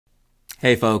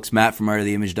Hey folks, Matt from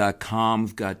artoftheimage.com.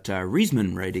 We've got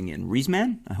Riesman writing in.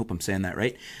 Riesman? I hope I'm saying that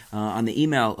right. On the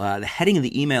email, the heading of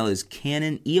the email is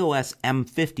Canon EOS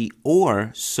M50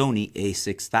 or Sony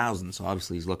a6000. So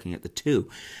obviously he's looking at the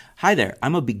two. Hi there,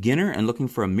 I'm a beginner and looking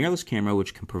for a mirrorless camera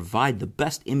which can provide the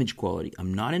best image quality.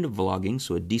 I'm not into vlogging,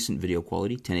 so a decent video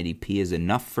quality, 1080p, is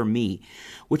enough for me.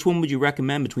 Which one would you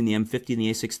recommend between the M50 and the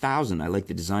a6000? I like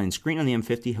the design and screen on the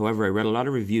M50, however I read a lot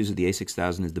of reviews of the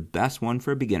a6000 is the best one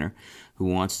for a beginner who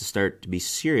wants to start to be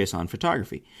serious on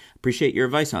photography. Appreciate your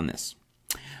advice on this.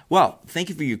 Well, thank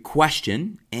you for your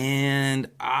question, and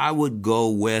I would go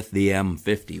with the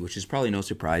M50, which is probably no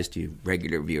surprise to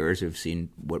regular viewers who've seen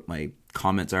what my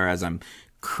comments are as I'm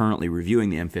currently reviewing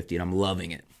the M50, and I'm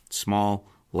loving it. Small,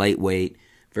 lightweight,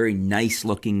 very nice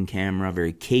looking camera,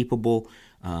 very capable.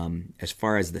 As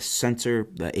far as the sensor,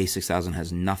 the a6000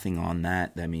 has nothing on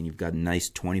that. I mean, you've got a nice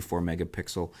 24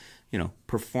 megapixel,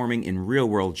 performing in real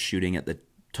world shooting at the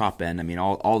top end. I mean,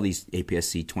 all these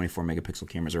APS-C 24 megapixel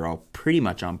cameras are all pretty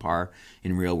much on par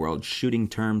in real world shooting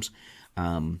terms.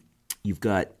 You've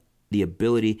got the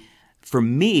ability, for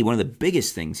me, one of the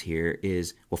biggest things here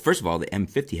is, well, first of all, the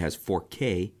M50 has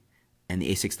 4K and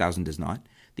the a6000 does not.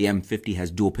 The M50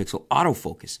 has dual pixel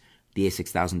autofocus. The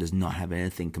a6000 does not have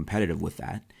anything competitive with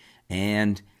that.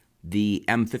 And the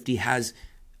M50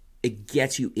 it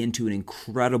gets you into an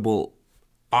incredible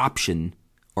amount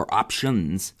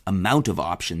of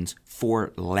options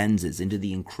for lenses, into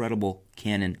the incredible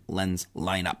Canon lens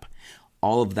lineup.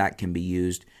 All of that can be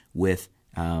used with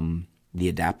the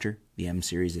adapter, the M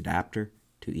series adapter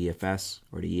to EFS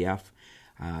or to EF.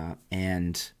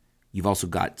 And you've also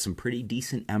got some pretty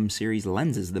decent M series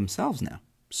lenses themselves now.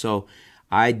 So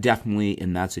I definitely,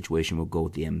 in that situation, will go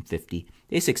with the M50.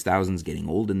 The a6000 is getting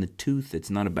old in the tooth. It's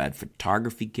not a bad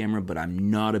photography camera, but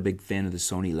I'm not a big fan of the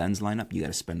Sony lens lineup. You got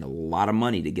to spend a lot of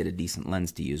money to get a decent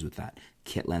lens to use with that.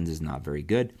 Kit lens is not very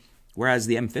good, whereas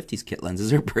the M50's kit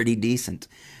lenses are pretty decent.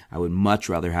 I would much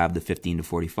rather have the 15 to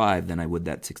 45 than I would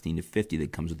that 16 to 50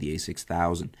 that comes with the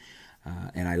a6000.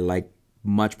 And I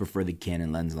much prefer the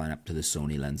Canon lens lineup to the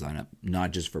Sony lens lineup,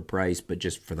 not just for price, but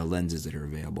just for the lenses that are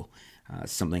available.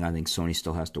 Something I think Sony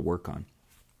still has to work on.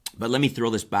 But let me throw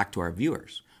this back to our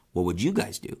viewers. What would you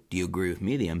guys do? Do you agree with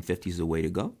me the M50 is the way to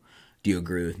go? Do you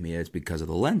agree with me it's because of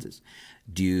the lenses?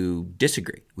 Do you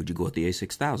disagree? Would you go with the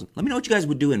a6000? Let me know what you guys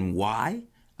would do and why.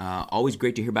 Always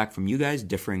great to hear back from you guys,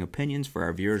 differing opinions for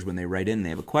our viewers when they write in and they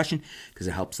have a question, because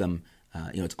it helps them.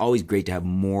 It's always great to have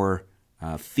more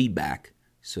feedback.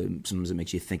 So sometimes it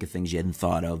makes you think of things you hadn't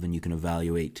thought of, and you can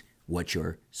evaluate what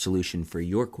your solution for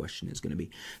your question is going to be.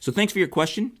 So thanks for your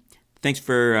question. Thanks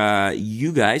for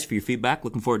you guys for your feedback.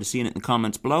 Looking forward to seeing it in the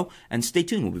comments below. And stay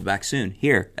tuned. We'll be back soon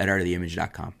here at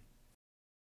artoftheimage.com.